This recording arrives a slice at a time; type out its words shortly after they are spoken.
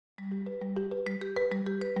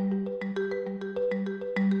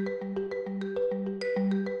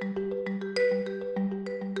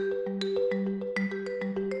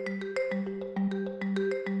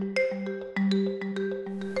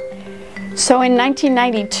So in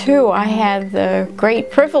 1992, I had the great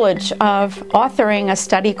privilege of authoring a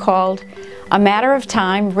study called A Matter of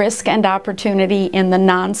Time, Risk and Opportunity in the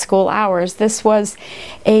Non-School Hours. This was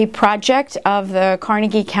a project of the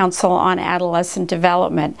Carnegie Council on Adolescent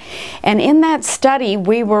Development. And in that study,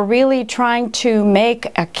 we were really trying to make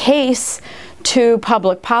a case to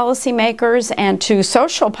public policymakers and to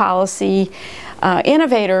social policy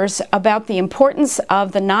innovators about the importance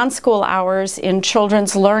of the non-school hours in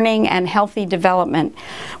children's learning and healthy development.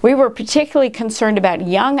 We were particularly concerned about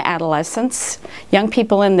young adolescents, young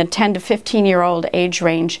people in the 10 to 15-year-old age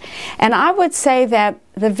range. And I would say that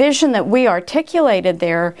the vision that we articulated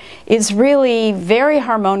there is really very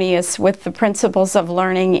harmonious with the principles of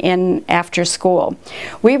learning in after school.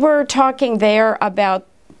 We were talking there about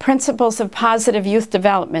principles of positive youth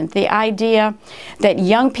development, the idea that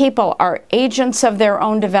young people are agents of their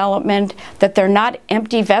own development, that they're not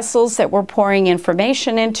empty vessels that we're pouring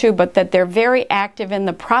information into, but that they're very active in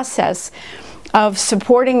the process of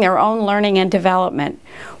supporting their own learning and development.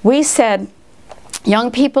 We said young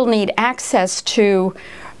people need access to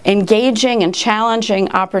engaging and challenging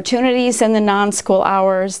opportunities in the non-school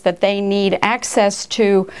hours, that they need access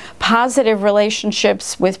to positive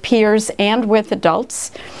relationships with peers and with adults,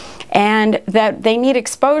 and that they need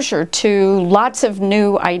exposure to lots of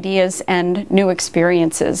new ideas and new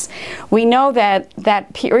experiences. We know that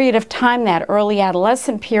that period of time, that early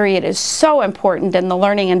adolescent period, is so important in the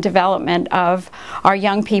learning and development of our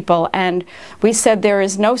young people, and we said there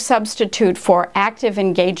is no substitute for active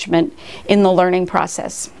engagement in the learning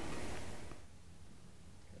process.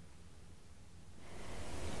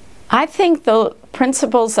 I think the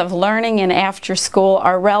principles of learning in after school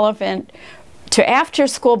are relevant to after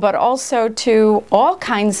school, but also to all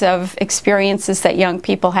kinds of experiences that young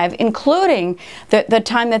people have, including the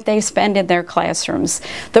time that they spend in their classrooms.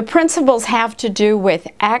 The principles have to do with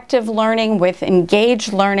active learning, with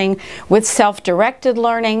engaged learning, with self-directed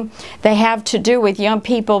learning. They have to do with young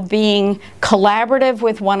people being collaborative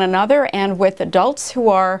with one another and with adults who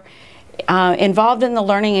are involved in the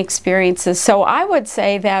learning experiences. So I would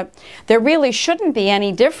say that there really shouldn't be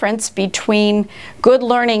any difference between good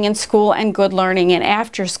learning in school and good learning in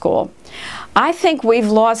after school. I think we've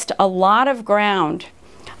lost a lot of ground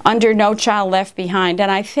under No Child Left Behind,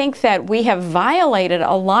 and I think that we have violated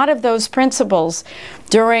a lot of those principles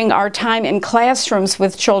during our time in classrooms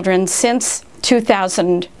with children since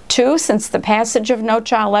 2002, since the passage of No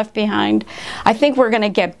Child Left Behind. I think we're going to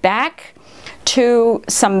get back to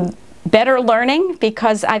some better learning,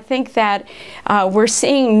 because I think that we're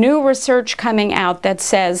seeing new research coming out that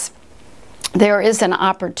says there is an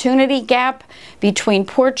opportunity gap between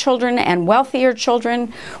poor children and wealthier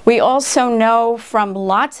children. We also know from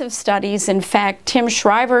lots of studies, in fact, Tim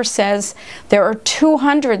Shriver says there are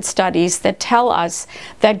 200 studies that tell us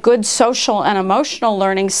that good social and emotional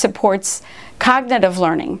learning supports cognitive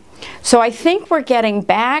learning. So I think we're getting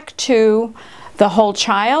back to the whole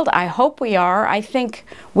child. I hope we are. I think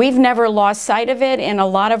we've never lost sight of it in a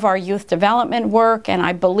lot of our youth development work, and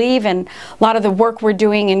I believe in a lot of the work we're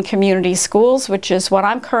doing in community schools, which is what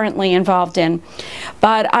I'm currently involved in.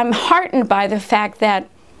 But I'm heartened by the fact that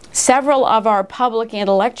several of our public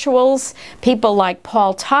intellectuals, people like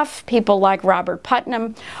Paul Tough, people like Robert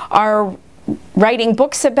Putnam, are writing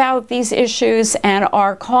books about these issues and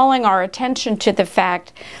are calling our attention to the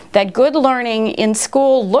fact that good learning in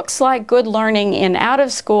school looks like good learning in out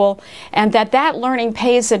of school, and that that learning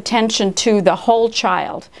pays attention to the whole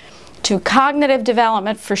child, to cognitive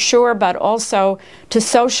development for sure, but also to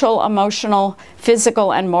social, emotional,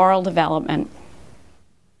 physical, and moral development.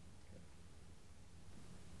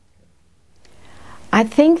 I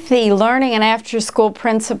think the learning and after-school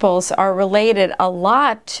principles are related a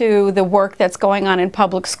lot to the work that's going on in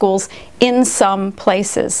public schools in some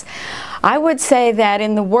places. I would say that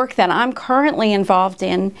in the work that I'm currently involved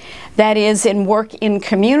in, that is in work in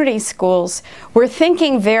community schools, we're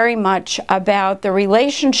thinking very much about the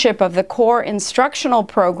relationship of the core instructional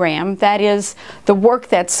program, that is the work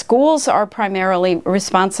that schools are primarily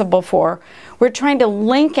responsible for. We're trying to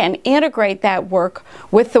link and integrate that work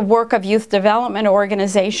with the work of youth development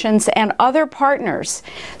organizations and other partners.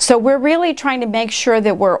 So we're really trying to make sure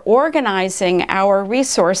that we're organizing our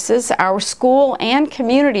resources, our school and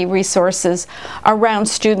community resources, around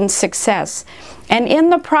student success. And in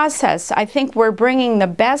the process, I think we're bringing the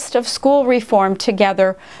best of school reform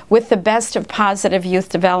together with the best of positive youth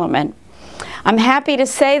development. I'm happy to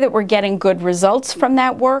say that we're getting good results from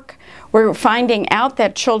that work. We're finding out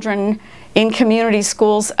that children in community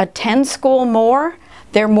schools attend school more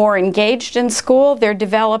they're more engaged in school, they're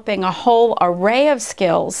developing a whole array of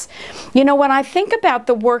skills. You know, when I think about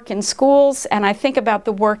the work in schools and I think about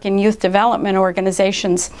the work in youth development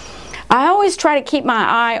organizations, I always try to keep my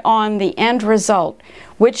eye on the end result,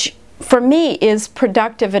 which for me is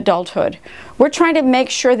productive adulthood. We're trying to make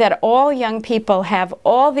sure that all young people have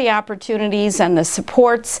all the opportunities and the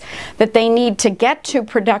supports that they need to get to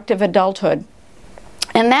productive adulthood.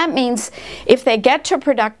 And that means if they get to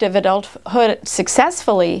productive adulthood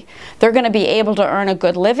successfully, they're going to be able to earn a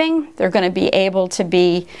good living, they're going to be able to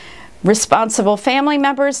be responsible family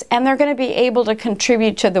members, and they're going to be able to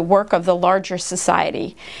contribute to the work of the larger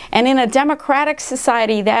society. And in a democratic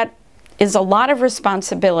society, that is a lot of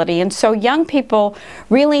responsibility. And so young people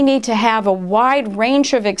really need to have a wide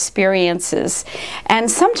range of experiences.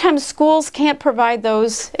 And sometimes schools can't provide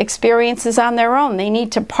those experiences on their own. They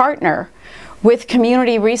need to partner with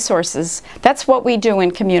community resources. That's what we do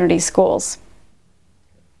in community schools.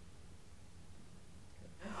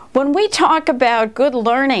 When we talk about good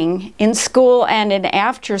learning in school and in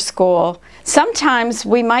after school, sometimes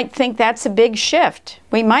we might think that's a big shift.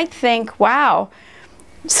 We might think, wow,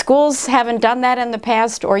 schools haven't done that in the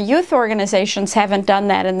past, or youth organizations haven't done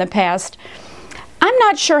that in the past. I'm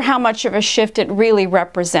not sure how much of a shift it really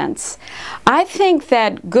represents. I think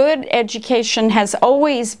that good education has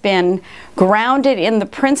always been grounded in the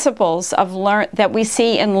principles of that we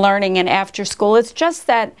see in learning and after school. It's just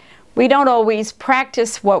that we don't always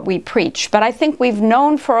practice what we preach. But I think we've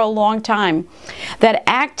known for a long time that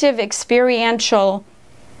active experiential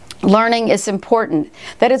learning is important,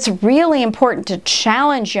 that it's really important to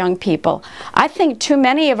challenge young people. I think too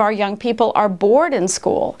many of our young people are bored in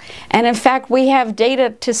school. And in fact, we have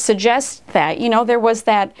data to suggest that. You know, there was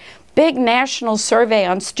that big national survey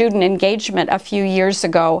on student engagement a few years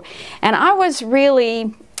ago. And I was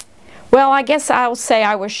really, well, I guess I'll say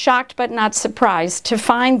I was shocked but not surprised to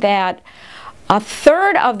find that a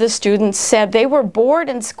third of the students said they were bored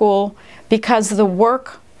in school because the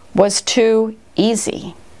work was too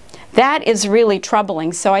easy. That is really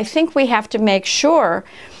troubling. So I think we have to make sure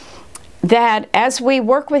that as we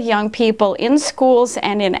work with young people in schools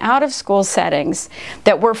and in out-of-school settings,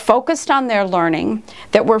 that we're focused on their learning,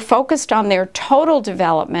 that we're focused on their total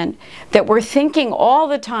development, that we're thinking all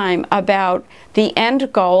the time about the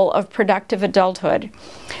end goal of productive adulthood.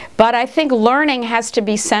 But I think learning has to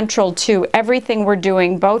be central to everything we're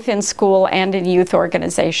doing, both in school and in youth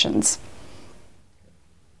organizations.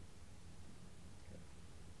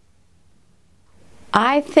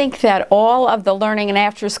 I think that all of the learning and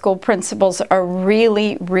after-school principles are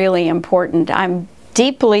really, really important. I'm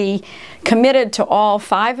deeply committed to all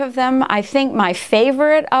 5 of them. I think my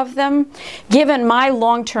favorite of them, given my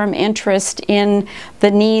long-term interest in the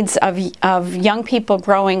needs of young people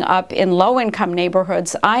growing up in low-income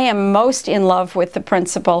neighborhoods, I am most in love with the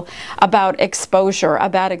principle about exposure,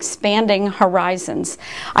 about expanding horizons.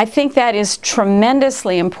 I think that is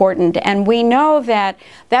tremendously important, and we know that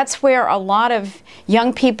that's where a lot of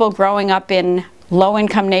young people growing up in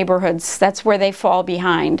low-income neighborhoods, that's where they fall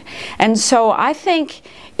behind. And so I think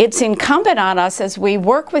it's incumbent on us as we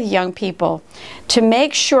work with young people to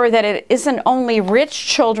make sure that it isn't only rich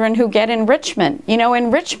children who get enrichment. You know,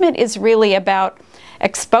 enrichment is really about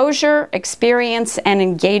exposure, experience, and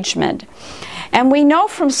engagement. And we know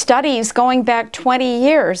from studies going back 20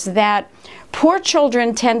 years that poor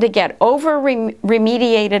children tend to get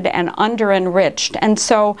over-remediated and under-enriched. And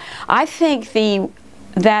so I think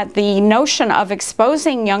that the notion of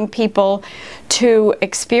exposing young people to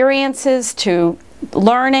experiences, to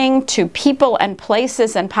learning, to people and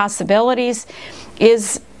places and possibilities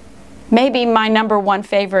is maybe my #1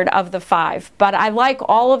 favorite of the 5. But I like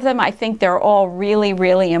all of them. I think they're all really,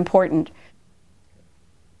 really important.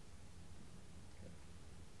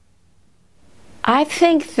 I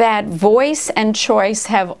think that voice and choice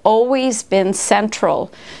have always been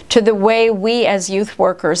central to the way we as youth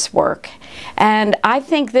workers work. And I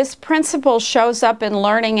think this principle shows up in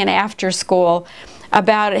learning and after school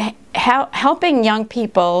about helping young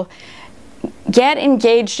people get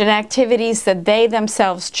engaged in activities that they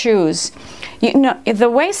themselves choose. You know, the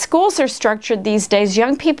way schools are structured these days,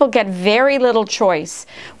 young people get very little choice.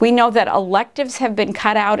 We know that electives have been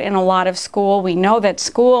cut out in a lot of school. We know that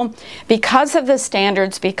school, because of the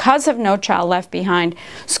standards, because of No Child Left Behind,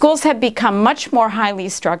 schools have become much more highly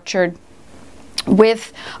structured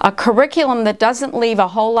with a curriculum that doesn't leave a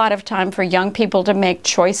whole lot of time for young people to make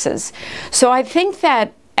choices. So I think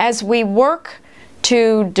that as we work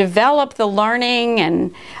to develop the learning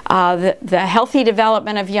and the healthy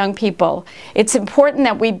development of young people, it's important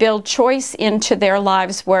that we build choice into their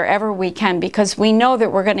lives wherever we can, because we know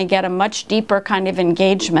that we're going to get a much deeper kind of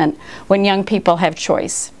engagement when young people have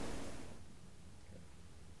choice.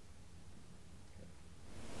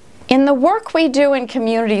 In the work we do in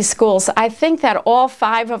community schools, I think that all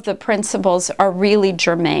 5 of the principles are really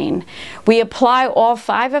germane. We apply all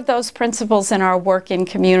 5 of those principles in our work in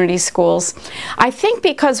community schools. I think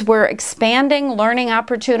because we're expanding learning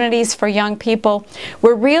opportunities for young people,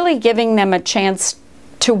 we're really giving them a chance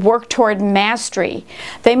to work toward mastery.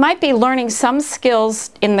 They might be learning some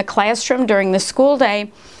skills in the classroom during the school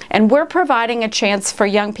day, and we're providing a chance for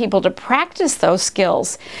young people to practice those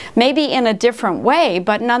skills, maybe in a different way,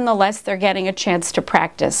 but nonetheless they're getting a chance to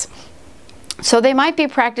practice. So they might be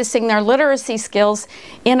practicing their literacy skills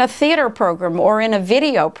in a theater program or in a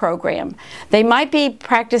video program. They might be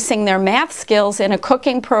practicing their math skills in a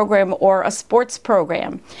cooking program or a sports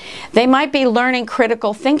program. They might be learning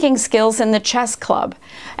critical thinking skills in the chess club.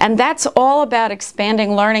 And that's all about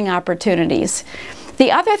expanding learning opportunities.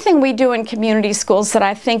 The other thing we do in community schools that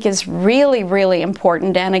I think is really, really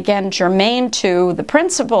important, and again germane to the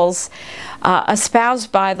principles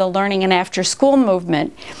espoused by the learning and after-school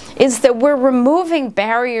movement, is that we're removing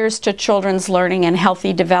barriers to children's learning and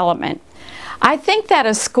healthy development. I think that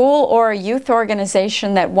a school or a youth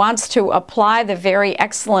organization that wants to apply the very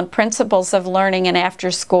excellent principles of learning and after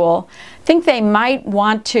school, I think they might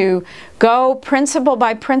want to go principle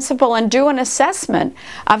by principle and do an assessment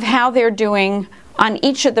of how they're doing on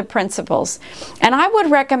each of the principles. And I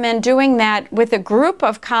would recommend doing that with a group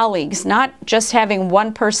of colleagues, not just having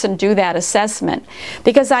one person do that assessment,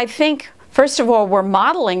 because I think, first of all, we're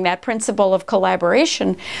modeling that principle of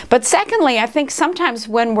collaboration, but secondly, I think sometimes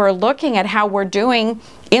when we're looking at how we're doing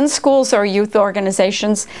in schools or youth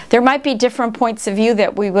organizations, there might be different points of view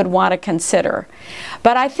that we would want to consider.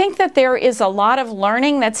 But I think that there is a lot of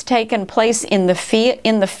learning that's taken place in the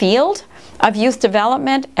field of youth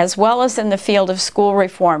development as well as in the field of school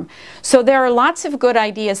reform. So there are lots of good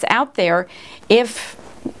ideas out there if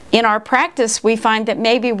in our practice we find that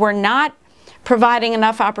maybe we're not providing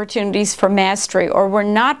enough opportunities for mastery, or we're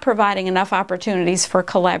not providing enough opportunities for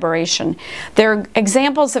collaboration. There are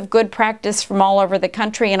examples of good practice from all over the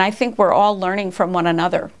country, and I think we're all learning from one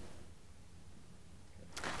another.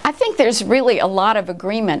 I think there's really a lot of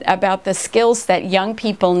agreement about the skills that young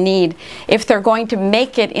people need if they're going to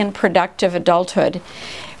make it in productive adulthood.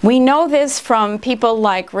 We know this from people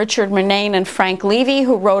like Richard Murnane and Frank Levy,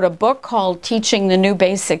 who wrote a book called Teaching the New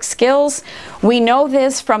Basic Skills. We know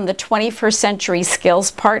this from the 21st Century Skills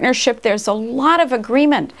Partnership. There's a lot of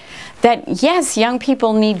agreement that, yes, young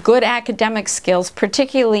people need good academic skills,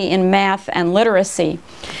 particularly in math and literacy,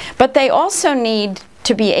 but they also need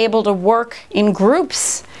to be able to work in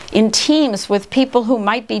groups, in teams with people who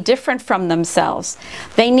might be different from themselves.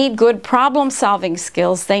 They need good problem-solving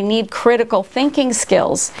skills. They need critical thinking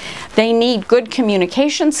skills. They need good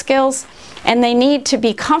communication skills, and they need to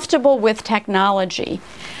be comfortable with technology.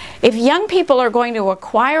 If young people are going to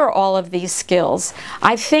acquire all of these skills,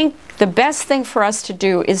 I think the best thing for us to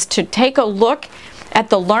do is to take a look at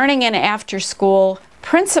the learning and after-school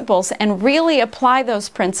principles and really apply those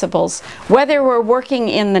principles, whether we're working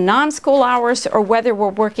in the non-school hours or whether we're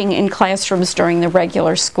working in classrooms during the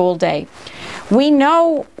regular school day. We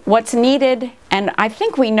know what's needed, and I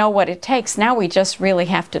think we know what it takes. Now we just really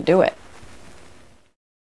have to do it.